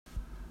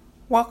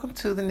Welcome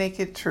to the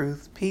Naked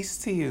Truth. Peace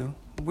to you.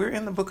 We're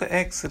in the book of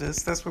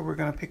Exodus. That's where we're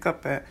going to pick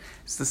up at.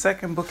 It's the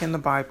second book in the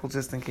Bible,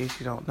 just in case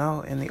you don't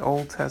know, in the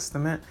Old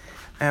Testament.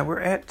 And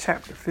we're at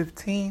chapter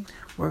 15.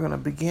 We're going to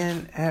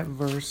begin at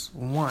verse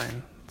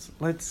 1.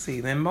 Let's see.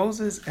 Then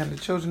Moses and the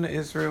children of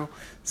Israel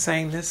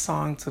sang this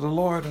song to the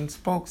Lord and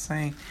spoke,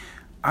 saying,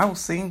 I will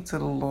sing to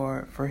the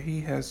Lord, for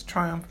he has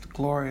triumphed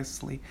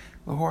gloriously.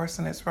 The horse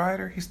and its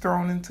rider he's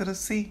thrown into the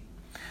sea.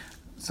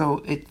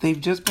 So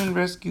they've just been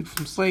rescued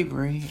from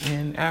slavery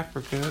in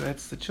Africa.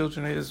 That's the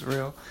children of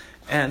Israel.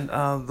 And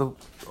the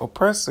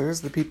oppressors,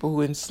 the people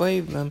who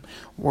enslaved them,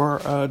 were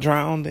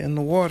drowned in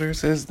the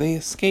waters as they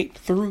escaped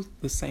through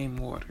the same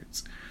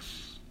waters.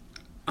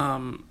 A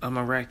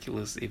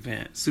miraculous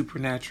event,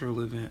 supernatural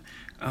event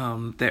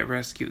that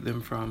rescued them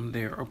from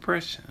their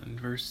oppression.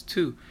 Verse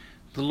 2.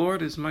 The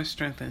Lord is my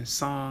strength and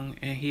song,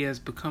 and he has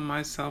become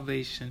my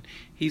salvation.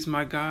 He's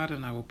my God,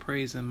 and I will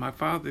praise him. My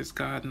Father's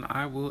God, and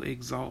I will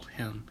exalt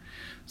him.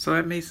 So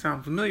that may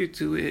sound familiar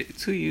to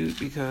you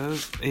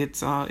because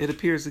it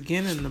appears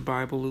again in the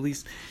Bible, at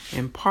least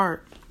in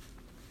part,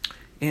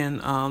 in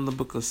the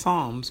book of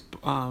Psalms,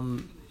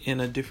 in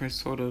a different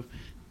sort of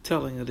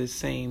telling of the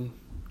same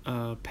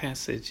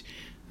passage,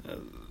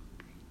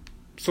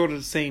 sort of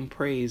the same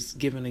praise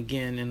given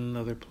again in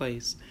another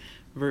place.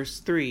 Verse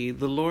 3,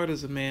 the Lord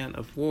is a man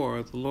of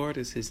war, the Lord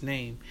is his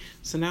name.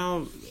 So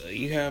now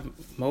you have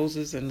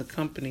Moses and the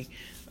company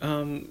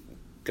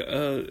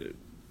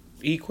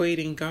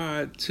equating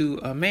God to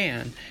a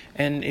man.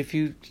 And if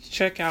you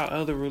check out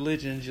other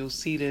religions, you'll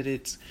see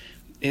that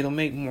it'll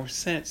make more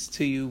sense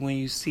to you when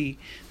you see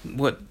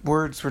what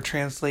words were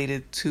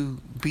translated to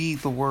be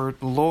the word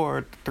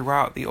Lord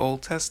throughout the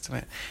Old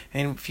Testament.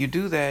 And if you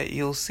do that,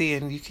 you'll see,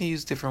 and you can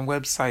use different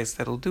websites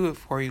that'll do it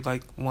for you,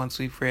 like ones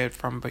we've read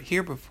from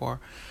here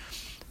before.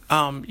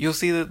 You'll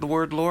see that the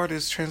word Lord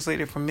is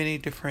translated from many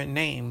different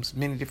names,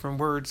 many different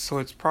words, so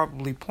it's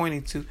probably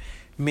pointing to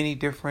many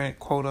different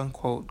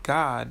quote-unquote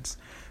gods,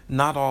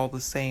 not all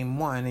the same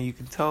one. And you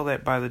can tell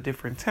that by the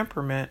different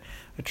temperament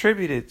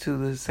attributed to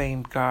the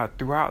same God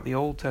throughout the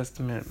Old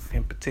Testament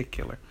in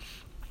particular.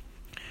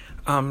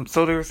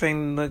 So they were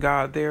saying the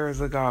God there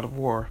is a God of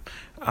war.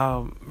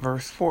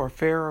 Verse 4,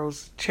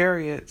 Pharaoh's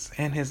chariots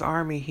and his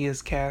army he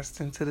has cast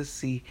into the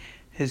sea.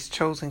 His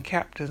chosen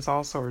captains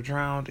also are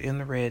drowned in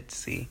the Red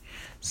Sea.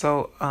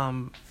 So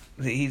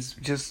he's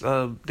just,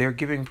 they're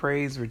giving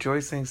praise,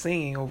 rejoicing,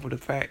 singing over the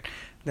fact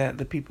that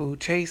the people who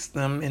chased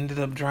them ended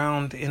up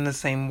drowned in the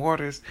same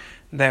waters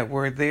that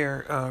were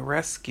their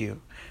rescue.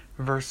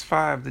 Verse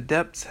 5, the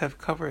depths have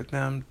covered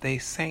them. They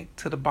sank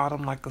to the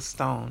bottom like a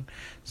stone.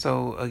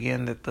 So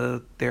again, that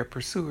their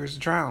pursuers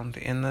drowned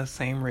in the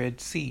same Red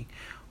Sea.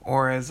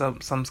 Or as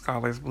some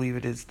scholars believe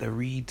it is the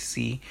Reed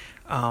Sea,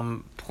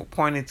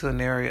 pointing to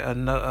an area,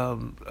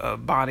 a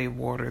body of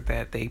water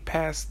that they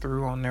passed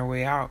through on their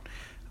way out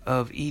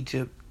of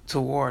Egypt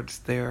towards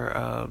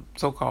their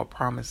so-called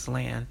promised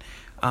land.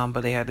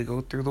 But they had to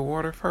go through the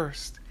water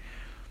first.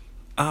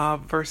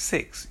 Verse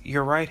 6,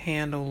 your right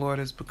hand, O Lord,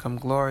 has become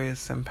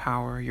glorious in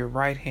power. Your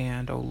right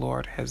hand, O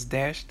Lord, has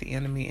dashed the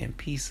enemy in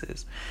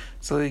pieces.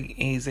 So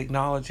he's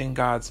acknowledging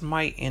God's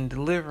might in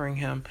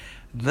delivering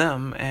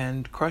them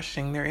and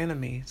crushing their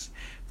enemies.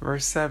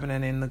 Verse 7,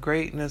 and in the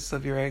greatness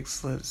of your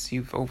excellence,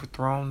 you've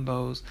overthrown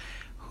those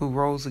who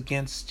rose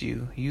against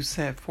you. You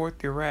sent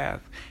forth your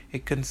wrath.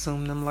 It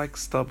consumed them like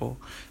stubble.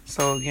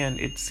 So again,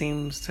 it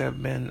seems to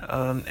have been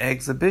an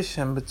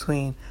exhibition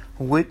between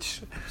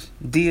which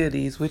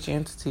deities, which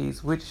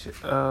entities, which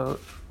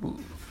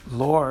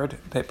Lord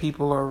that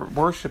people are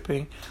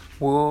worshiping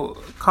will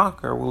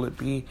conquer. Will it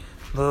be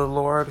the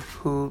Lord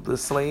who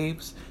the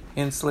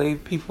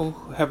enslaved people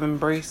have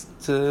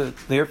embraced to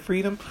their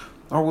freedom?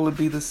 Or will it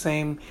be the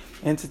same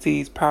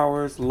entities,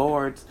 powers,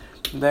 lords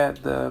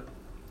that the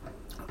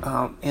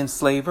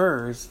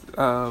enslavers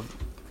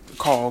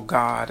call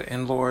God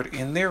and Lord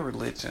in their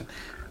religion,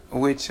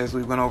 which, as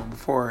we went over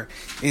before,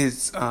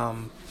 is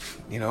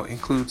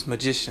includes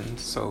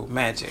magicians, so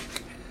magic.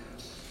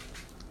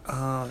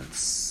 Let's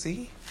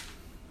see,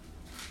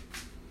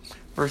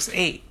 verse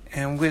 8,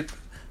 and with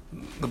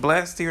the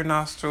blast of your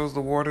nostrils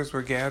the waters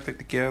were gathered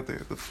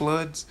together, the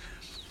waters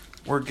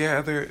were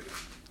gathered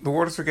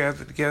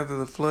together,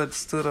 the floods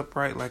stood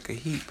upright like a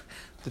heap,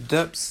 the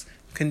depths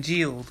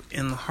congealed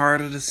in the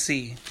heart of the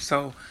sea.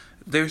 So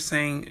he's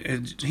saying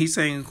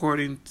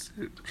according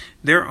to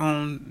their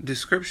own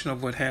description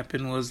of what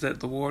happened was that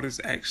the waters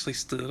actually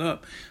stood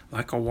up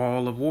like a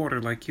wall of water,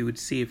 like you would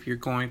see if you're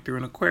going through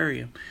an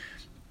aquarium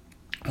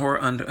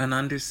or under an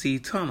undersea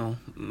tunnel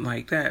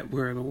like that,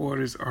 where the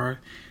waters are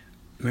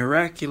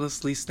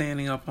miraculously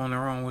standing up on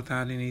their own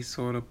without any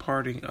sort of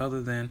parting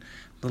other than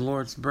the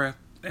Lord's breath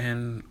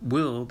and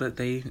will that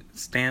they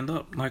stand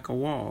up like a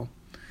wall.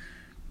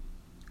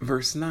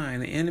 Verse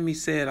 9, the enemy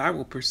said, I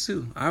will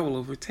pursue, I will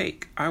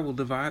overtake, I will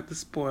divide the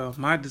spoil.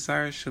 My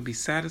desires shall be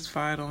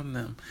satisfied on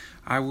them.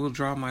 I will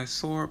draw my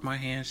sword, my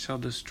hand shall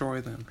destroy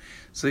them.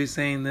 So he's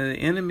saying the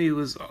enemy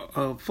was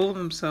full of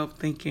himself,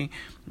 thinking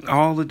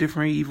all the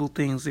different evil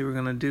things they were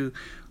going to do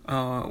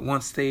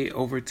once they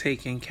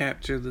overtake and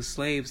capture the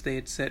slaves they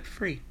had set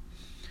free.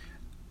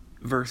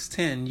 Verse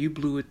 10, you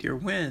blew with your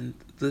wind,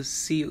 the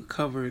sea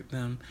covered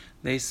them,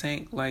 they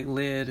sank like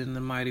lead in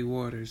the mighty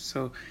waters.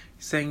 So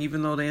he's saying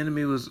even though the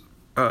enemy was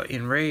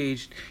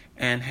enraged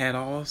and had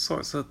all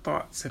sorts of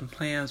thoughts and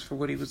plans for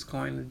what he was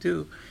going to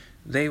do,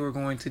 they were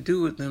going to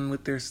do with them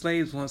with their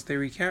slaves once they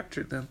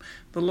recaptured them.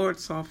 The Lord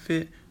saw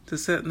fit to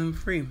set them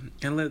free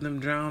and let them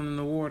drown in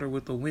the water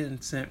with the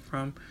wind sent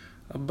from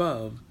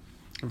above.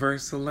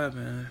 Verse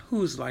 11,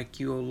 who is like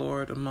you, O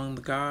Lord, among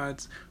the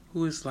gods?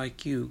 Who is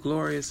like you,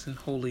 glorious in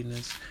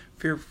holiness,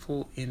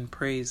 fearful in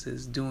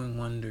praises, doing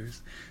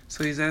wonders?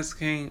 So he's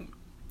asking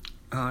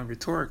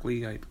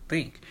rhetorically, I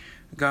think,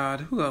 God,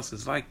 who else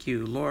is like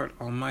you? Lord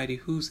Almighty,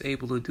 who's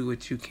able to do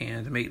what you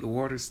can, to make the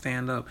waters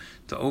stand up,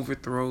 to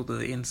overthrow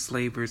the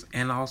enslavers,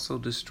 and also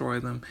destroy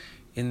them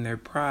in their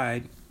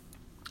pride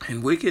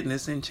and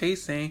wickedness in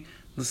chasing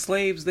the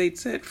slaves they'd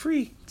set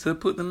free to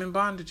put them in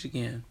bondage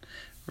again.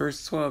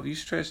 Verse 12, you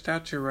stretched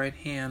out your right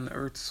hand, the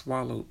earth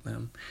swallowed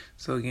them.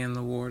 So again,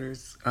 the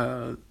waters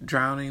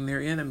drowning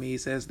their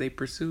enemies as they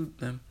pursued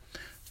them.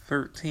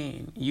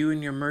 13, you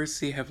in your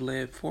mercy have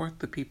led forth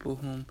the people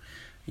whom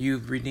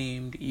you've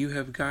redeemed. You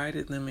have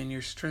guided them in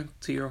your strength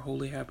to your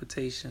holy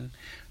habitation.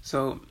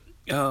 So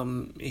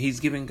he's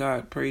giving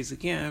God praise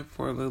again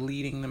for the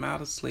leading them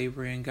out of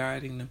slavery and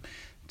guiding them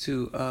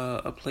to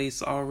a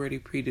place already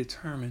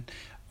predetermined,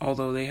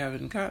 although they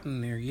haven't gotten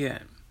there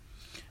yet.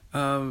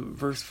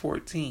 Verse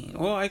 14.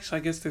 Well, actually,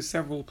 I guess there's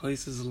several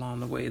places along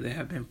the way that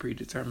have been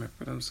predetermined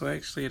for them. So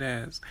actually it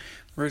has.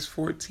 Verse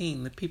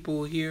 14. The people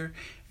will hear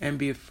and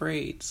be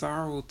afraid.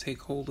 Sorrow will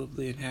take hold of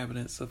the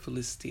inhabitants of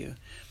Philistia.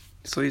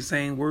 So he's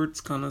saying word's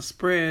going to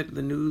spread.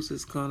 The news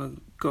is going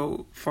to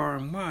go far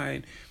and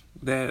wide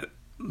that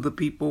the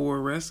people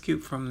were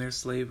rescued from their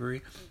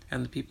slavery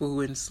and the people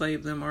who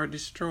enslaved them are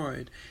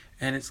destroyed.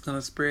 And it's going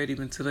to spread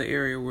even to the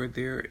area where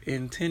they're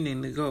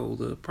intending to go,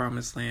 the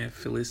promised land,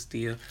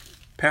 Philistia,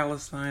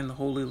 Palestine, the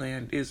Holy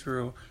Land,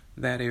 Israel,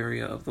 that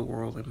area of the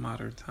world in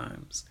modern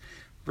times.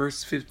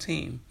 Verse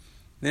 15,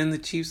 then the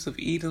chiefs of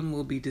Edom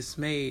will be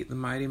dismayed, the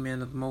mighty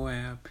men of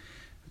Moab,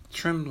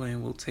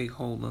 trembling will take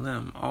hold of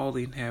them. All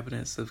the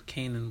inhabitants of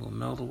Canaan will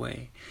melt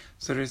away.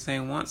 So they're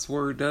saying once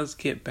word does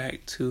get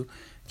back to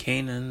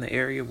Canaan, the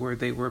area where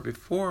they were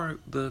before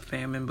the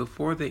famine,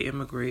 before they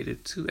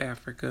immigrated to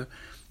Africa,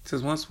 it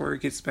says once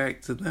word gets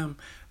back to them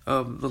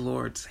of the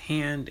Lord's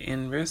hand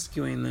in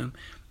rescuing them,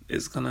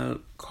 it's going to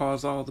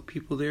cause all the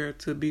people there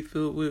to be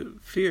filled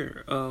with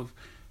fear of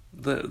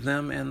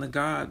them and the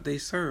God they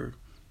serve.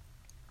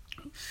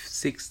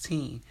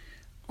 16,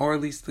 or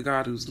at least the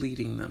God who's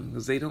leading them,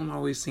 because they don't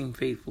always seem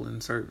faithful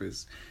in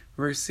service.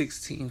 Verse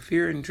 16,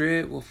 fear and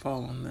dread will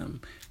fall on them.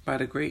 By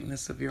the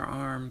greatness of your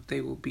arm, they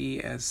will be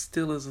as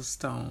still as a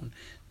stone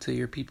till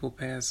your people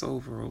pass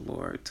over, O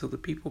Lord, till the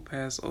people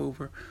pass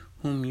over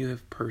whom you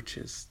have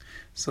purchased.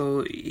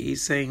 So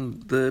he's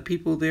saying the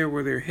people there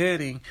where they're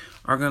heading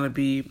are going to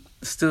be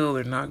still.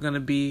 They're not going to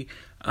be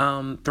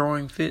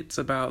throwing fits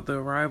about the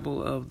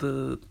arrival of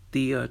the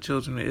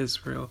children of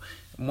Israel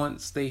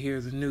once they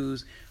hear the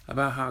news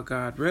about how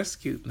God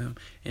rescued them.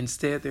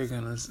 Instead, they're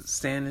going to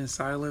stand in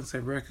silence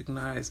and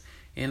recognize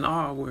in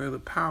awe where the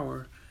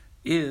power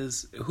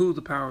is, who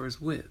the power is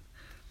with.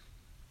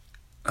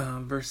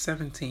 Verse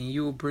 17,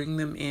 you will bring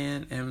them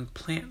in and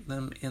plant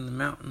them in the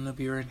mountain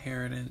of your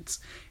inheritance,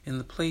 in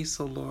the place,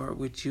 O Lord,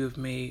 which you have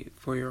made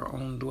for your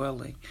own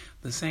dwelling,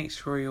 the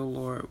sanctuary, O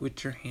Lord,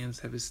 which your hands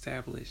have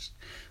established.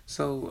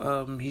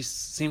 So he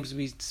seems to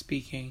be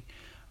speaking,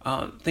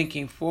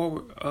 thinking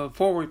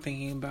forward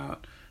thinking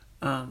about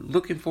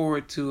looking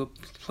forward to a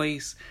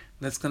place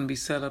that's going to be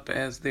set up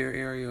as their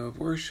area of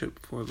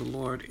worship for the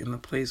Lord in the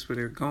place where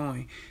they're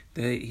going,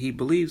 that he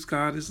believes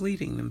God is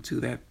leading them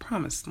to that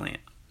promised land.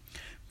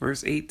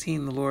 Verse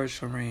 18, the Lord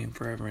shall reign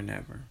forever and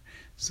ever.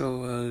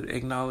 So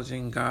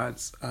acknowledging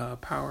God's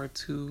power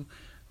to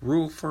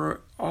rule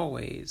for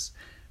always.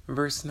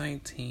 Verse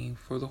 19,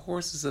 for the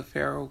horses of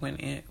Pharaoh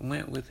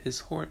went with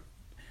his horse.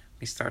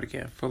 Let me start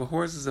again. For the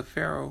horses of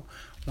Pharaoh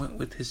went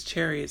with his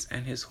chariots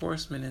and his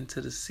horsemen into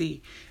the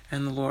sea,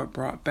 and the Lord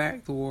brought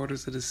back the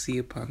waters of the sea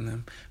upon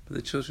them. But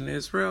the children of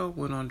Israel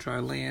went on dry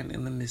land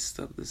in the midst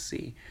of the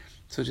sea.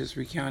 So just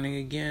recounting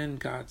again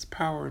God's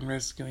power in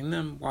rescuing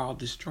them while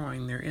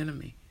destroying their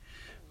enemy.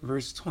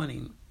 Verse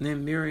 20,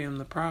 then Miriam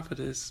the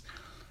prophetess,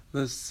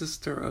 the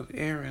sister of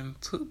Aaron,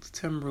 took the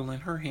timbrel in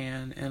her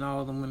hand, and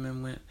all the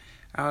women went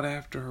out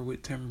after her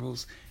with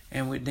timbrels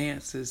and with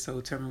dances.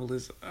 So timbrel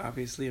is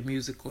obviously a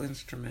musical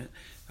instrument.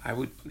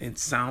 It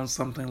sounds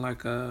something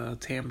like a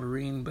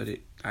tambourine, but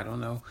I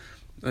don't know.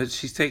 But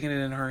she's taking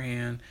it in her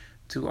hand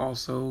to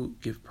also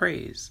give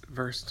praise.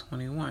 Verse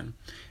 21,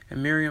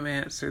 and Miriam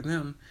answered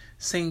them,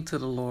 sing to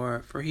the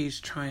Lord, for he's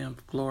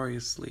triumphed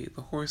gloriously.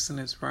 The horse and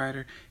its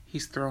rider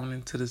he's thrown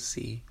into the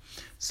sea.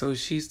 So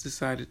she's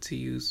decided to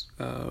use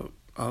a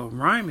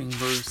rhyming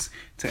verse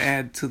to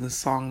add to the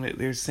song that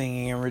they're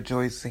singing and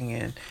rejoicing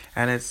in.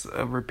 And it's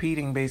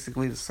repeating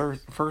basically the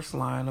first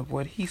line of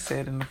what he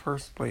said in the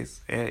first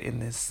place in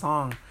this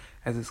song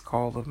as it's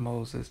called of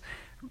Moses,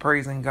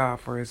 praising God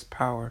for his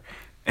power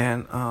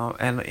and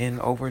in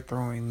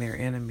overthrowing their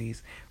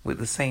enemies with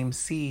the same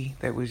sea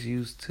that was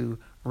used to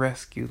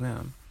rescue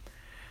them.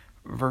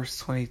 Verse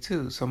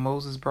 22, so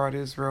Moses brought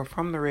Israel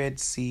from the Red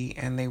Sea,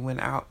 and they went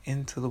out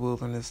into the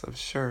wilderness of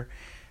Shur.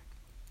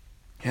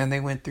 And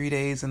they went 3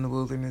 days in the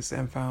wilderness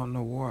and found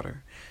no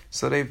water.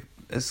 So they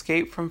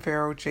escaped from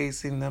Pharaoh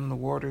chasing them. The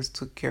waters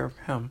took care of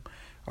him.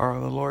 Or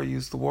the Lord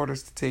used the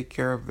waters to take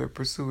care of their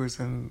pursuers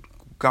and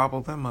gobble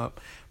them up.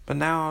 But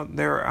now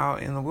they're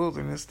out in the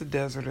wilderness, the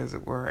desert as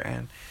it were,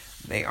 and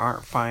they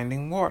aren't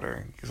finding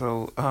water.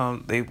 So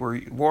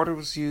water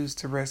was used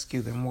to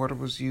rescue them. Water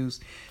was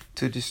used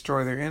to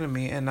destroy their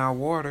enemy. And now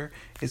water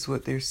is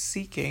what they're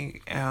seeking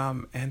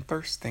and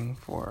thirsting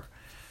for.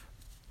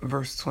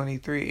 Verse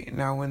 23,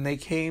 now when they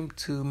came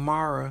to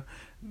Marah,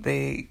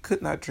 they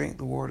could not drink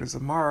the waters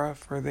of Marah,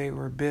 for they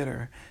were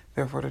bitter.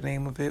 Therefore the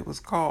name of it was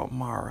called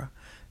Marah.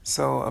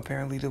 So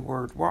apparently the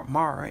word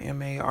Marah,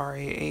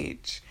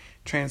 M-A-R-A-H,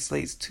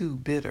 translates to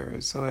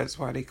bitter. So that's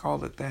why they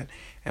called it that.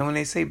 And when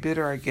they say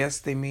bitter, I guess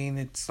they mean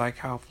it's like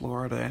how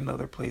Florida and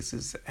other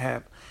places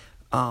have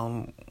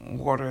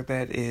water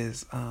that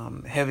is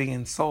heavy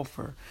in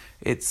sulfur.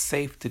 It's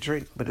safe to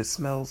drink, but it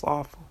smells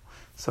awful.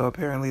 So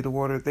apparently the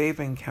water they've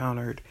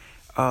encountered,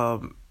 I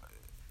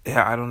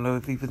don't know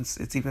if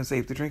it's even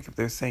safe to drink if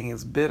they're saying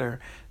it's bitter.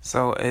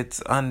 So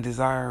it's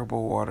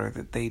undesirable water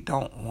that they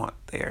don't want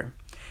there.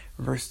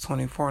 Verse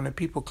 24, and the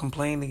people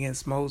complained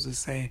against Moses,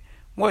 saying,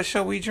 what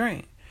shall we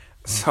drink?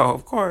 So,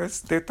 of course,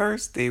 they're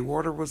thirsty.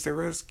 Water was their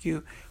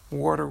rescue.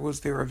 Water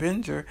was their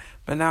avenger.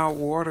 But now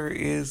water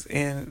is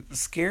in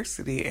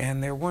scarcity,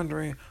 and they're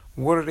wondering,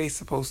 what are they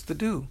supposed to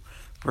do?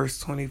 Verse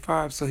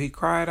 25, so he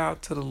cried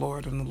out to the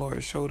Lord, and the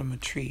Lord showed him a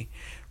tree.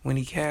 When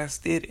he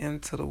cast it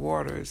into the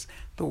waters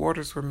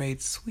were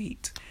made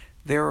sweet.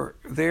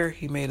 There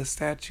he made a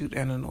statute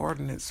and an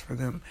ordinance for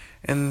them,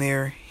 and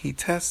there he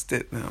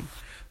tested them.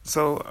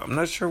 So I'm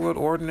not sure what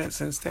ordinance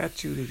and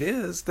statute it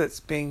is that's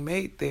being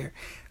made there,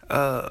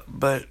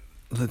 but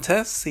the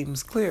test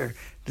seems clear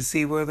to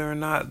see whether or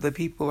not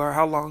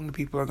how long the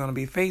people are going to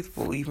be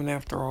faithful, even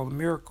after all the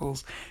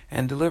miracles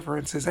and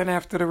deliverances, and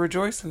after the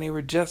rejoicing they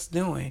were just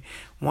doing.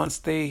 Once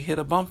they hit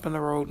a bump in the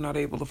road, not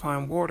able to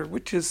find water,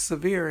 which is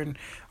severe and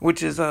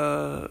which is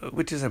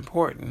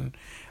important.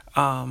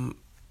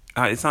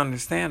 It's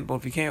understandable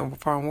if you can't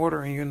find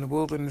water and you're in the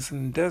wilderness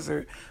and the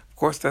desert. Of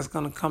course, that's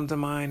going to come to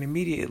mind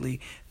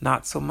immediately.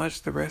 Not so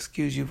much the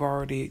rescues you've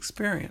already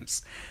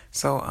experienced.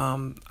 So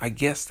I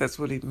guess that's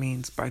what it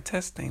means by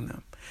testing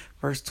them.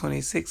 Verse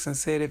 26, and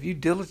said, if you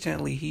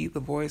diligently heed the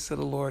voice of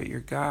the Lord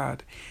your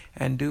God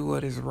and do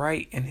what is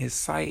right in his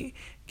sight,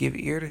 give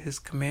ear to his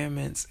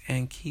commandments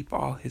and keep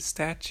all his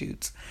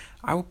statutes,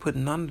 I will put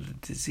none of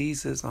the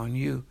diseases on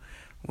you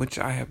which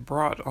I have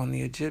brought on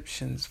the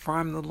Egyptians, for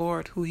I am the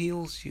Lord who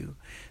heals you.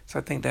 So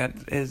I think that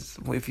is,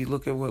 if you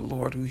look at what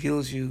Lord who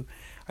heals you,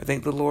 I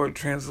think the Lord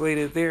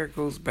translated there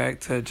goes back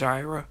to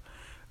Jireh.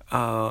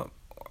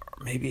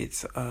 Maybe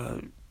it's,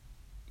 I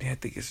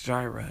think it's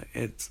Jireh.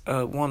 It's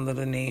one of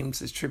the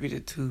names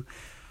attributed to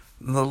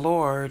the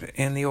Lord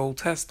in the Old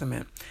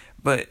Testament.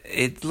 But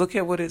look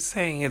at what it's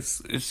saying. It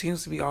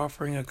seems to be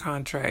offering a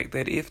contract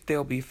that if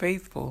they'll be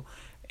faithful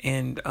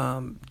and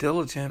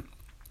diligent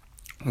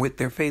with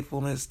their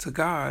faithfulness to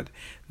God,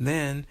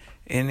 then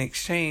in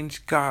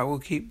exchange, God will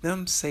keep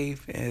them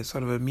safe and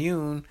sort of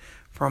immune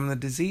from the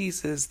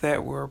diseases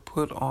that were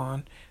put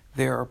on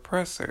their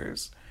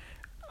oppressors.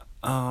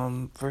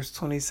 Verse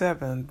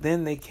 27,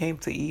 then they came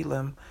to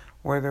Elim,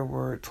 where there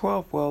were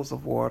 12 wells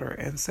of water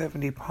and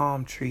 70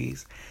 palm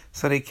trees.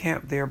 So they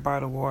camped there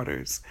by the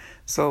waters.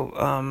 So,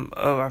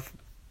 I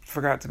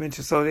forgot to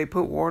mention, so they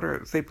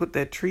put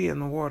that tree in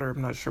the water.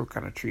 I'm not sure what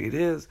kind of tree it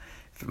is,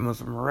 if it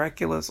was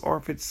miraculous or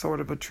if it's sort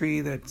of a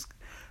tree that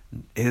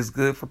is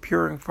good for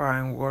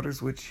purifying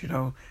waters, which,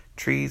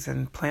 trees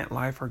and plant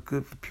life are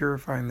good for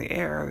purifying the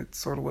air. It's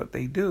sort of what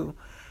they do.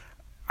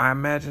 I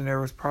imagine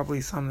there was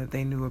probably some that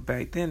they knew of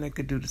back then that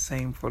could do the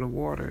same for the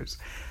waters.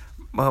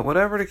 But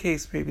whatever the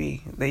case may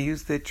be, they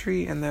used that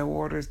tree and their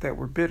waters that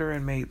were bitter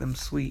and made them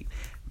sweet.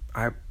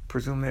 I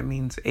presume that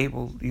means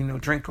able,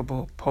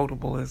 drinkable,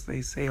 potable, as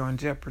they say on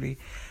Jeopardy.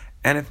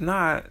 And if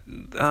not,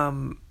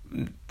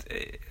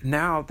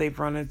 now they've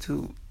run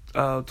into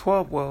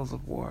 12 wells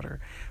of water,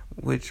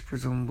 which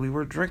presumably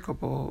were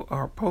drinkable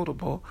or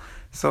potable.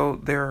 So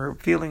they're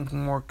feeling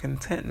more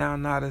content now,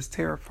 not as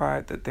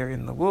terrified that they're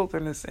in the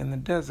wilderness, in the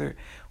desert,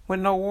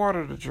 with no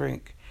water to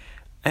drink.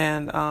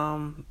 And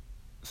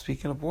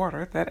speaking of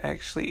water, that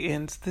actually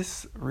ends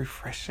this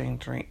refreshing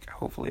drink.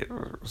 Hopefully it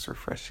was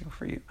refreshing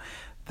for you.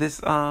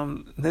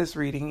 This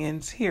reading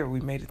ends here.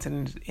 We made it to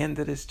the end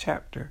of this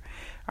chapter.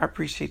 I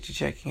appreciate you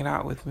checking it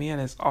out with me, and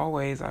as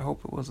always, I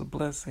hope it was a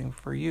blessing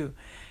for you,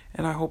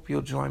 and I hope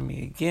you'll join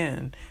me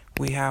again.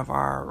 We have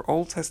our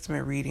Old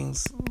Testament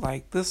readings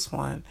like this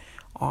one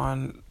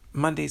on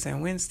Mondays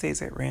and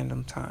Wednesdays at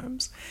random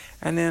times,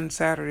 and then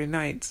Saturday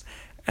nights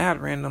at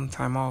random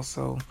time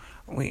also.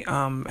 We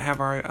have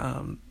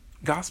our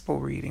gospel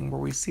reading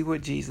where we see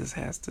what Jesus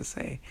has to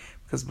say,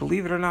 Because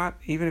believe it or not,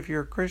 even if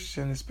you're a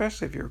Christian,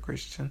 especially if you're a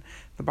Christian,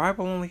 the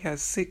Bible only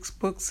has 6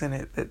 books in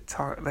it that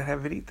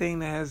have anything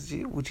that has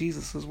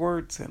Jesus'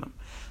 words in them.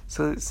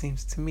 So it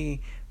seems to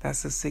me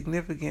that's a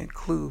significant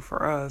clue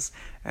for us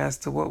as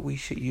to what we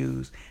should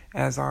use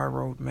as our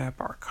roadmap,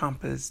 our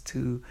compass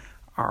to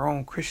our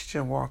own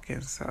Christian walk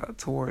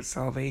towards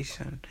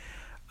salvation.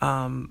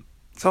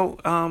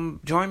 So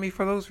join me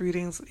for those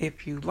readings.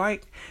 If you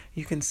like,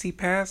 you can see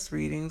past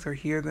readings or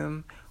hear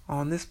them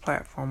on this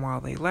platform while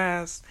they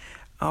last.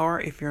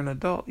 Or if you're an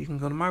adult, you can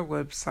go to my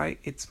website.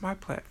 It's my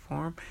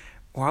platform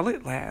while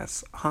it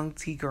lasts,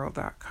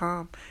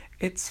 hungtgirl.com.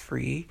 It's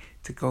free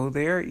to go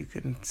there. You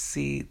can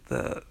see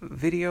the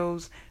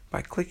videos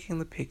by clicking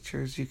the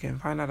pictures. You can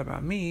find out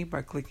about me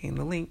by clicking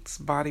the links,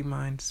 body,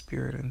 mind,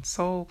 spirit, and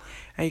soul.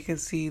 And you can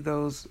see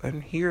those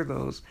and hear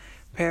those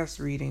past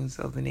readings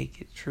of the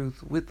Naked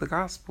Truth with the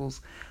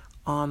Gospels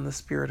on the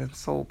Spirit and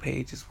Soul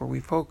pages, where we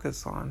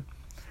focus on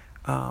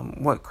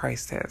what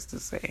Christ has to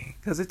say.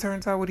 Because it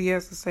turns out what he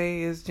has to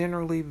say is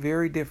generally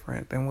very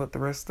different than what the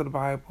rest of the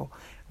Bible,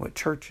 what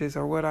churches,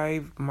 or what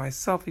I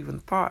myself even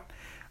thought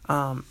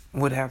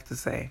would have to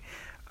say.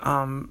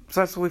 So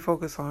that's what we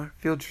focus on.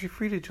 Feel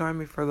free to join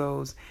me for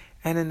those.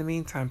 And in the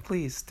meantime,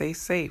 please stay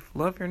safe,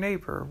 love your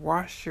neighbor,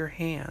 wash your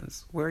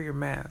hands, wear your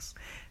mask.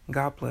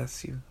 God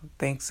bless you.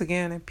 Thanks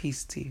again, and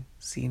peace to you.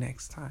 See you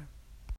next time.